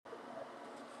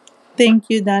Thank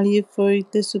you, Dahlia, for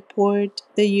the support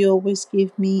that you always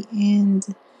give me and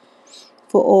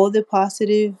for all the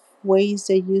positive ways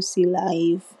that you see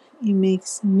life. It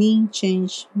makes me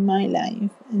change my life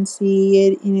and see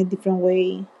it in a different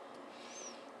way.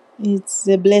 It's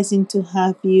a blessing to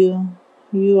have you.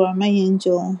 You are my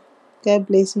angel. God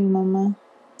bless you, Mama.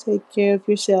 Take care of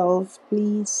yourself,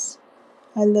 please.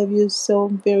 I love you so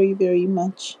very, very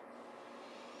much.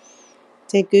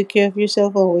 Take good care of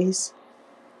yourself always.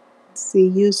 See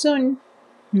you soon.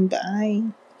 Bye.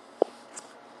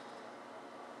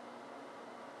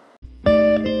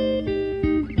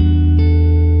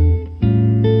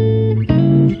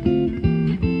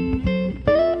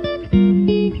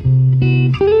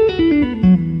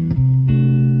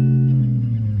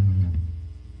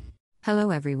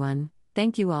 Hello, everyone.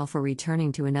 Thank you all for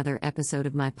returning to another episode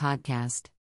of my podcast.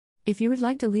 If you would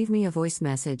like to leave me a voice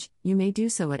message, you may do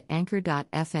so at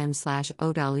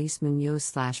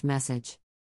anchor.fm/odalismunoz/message.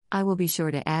 I will be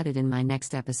sure to add it in my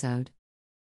next episode.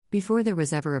 Before there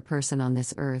was ever a person on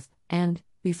this earth, and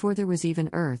before there was even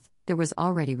earth, there was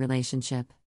already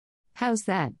relationship. How's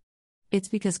that? It's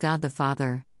because God the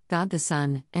Father, God the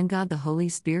Son, and God the Holy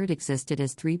Spirit existed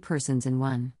as three persons in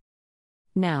one.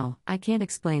 Now, I can't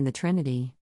explain the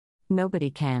Trinity. Nobody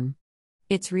can.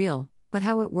 It's real, but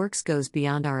how it works goes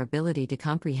beyond our ability to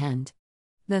comprehend.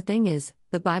 The thing is,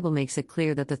 the Bible makes it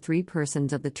clear that the three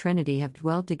persons of the Trinity have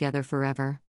dwelled together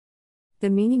forever. The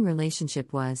meaning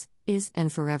relationship was, is,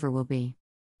 and forever will be.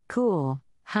 Cool,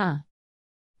 huh?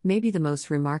 Maybe the most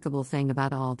remarkable thing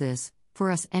about all this,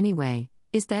 for us anyway,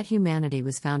 is that humanity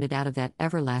was founded out of that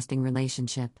everlasting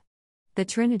relationship. The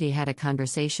Trinity had a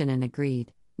conversation and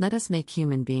agreed, let us make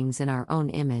human beings in our own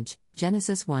image,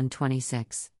 Genesis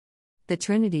 1:26. The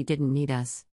Trinity didn't need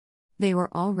us. They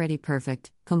were already perfect,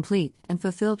 complete, and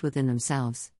fulfilled within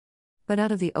themselves. But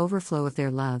out of the overflow of their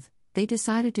love, they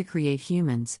decided to create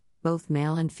humans, both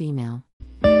male and female.